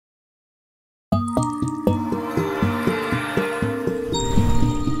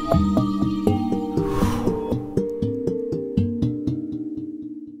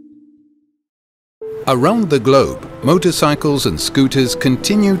Around the globe, motorcycles and scooters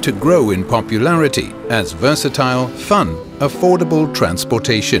continue to grow in popularity as versatile, fun, affordable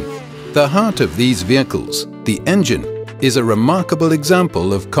transportation. The heart of these vehicles, the engine, is a remarkable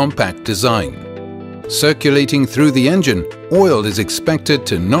example of compact design. Circulating through the engine, oil is expected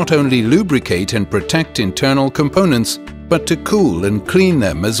to not only lubricate and protect internal components, but to cool and clean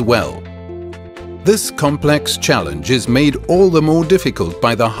them as well. This complex challenge is made all the more difficult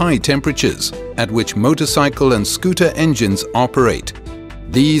by the high temperatures at which motorcycle and scooter engines operate.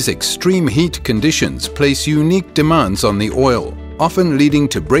 These extreme heat conditions place unique demands on the oil, often leading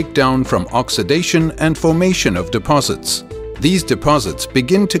to breakdown from oxidation and formation of deposits. These deposits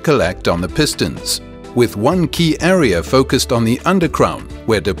begin to collect on the pistons, with one key area focused on the undercrown,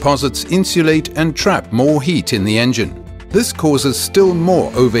 where deposits insulate and trap more heat in the engine. This causes still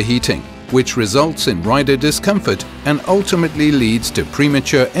more overheating, which results in rider discomfort and ultimately leads to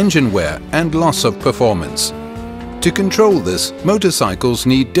premature engine wear and loss of performance. To control this, motorcycles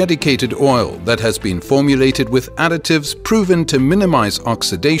need dedicated oil that has been formulated with additives proven to minimize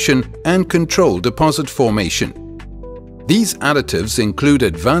oxidation and control deposit formation. These additives include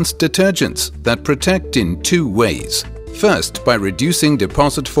advanced detergents that protect in two ways. First, by reducing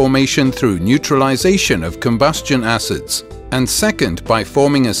deposit formation through neutralization of combustion acids, and second, by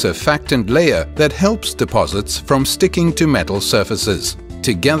forming a surfactant layer that helps deposits from sticking to metal surfaces.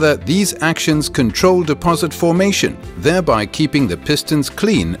 Together, these actions control deposit formation, thereby keeping the pistons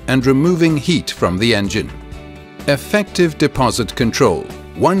clean and removing heat from the engine. Effective deposit control,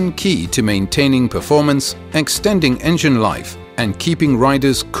 one key to maintaining performance, extending engine life, and keeping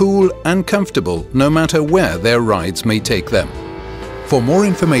riders cool and comfortable no matter where their rides may take them. For more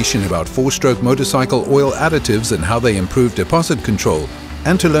information about four-stroke motorcycle oil additives and how they improve deposit control,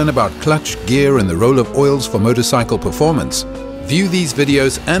 and to learn about clutch, gear and the role of oils for motorcycle performance, view these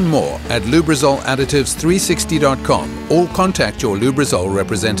videos and more at lubrizoladditives360.com or contact your Lubrizol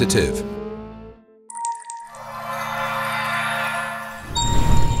representative.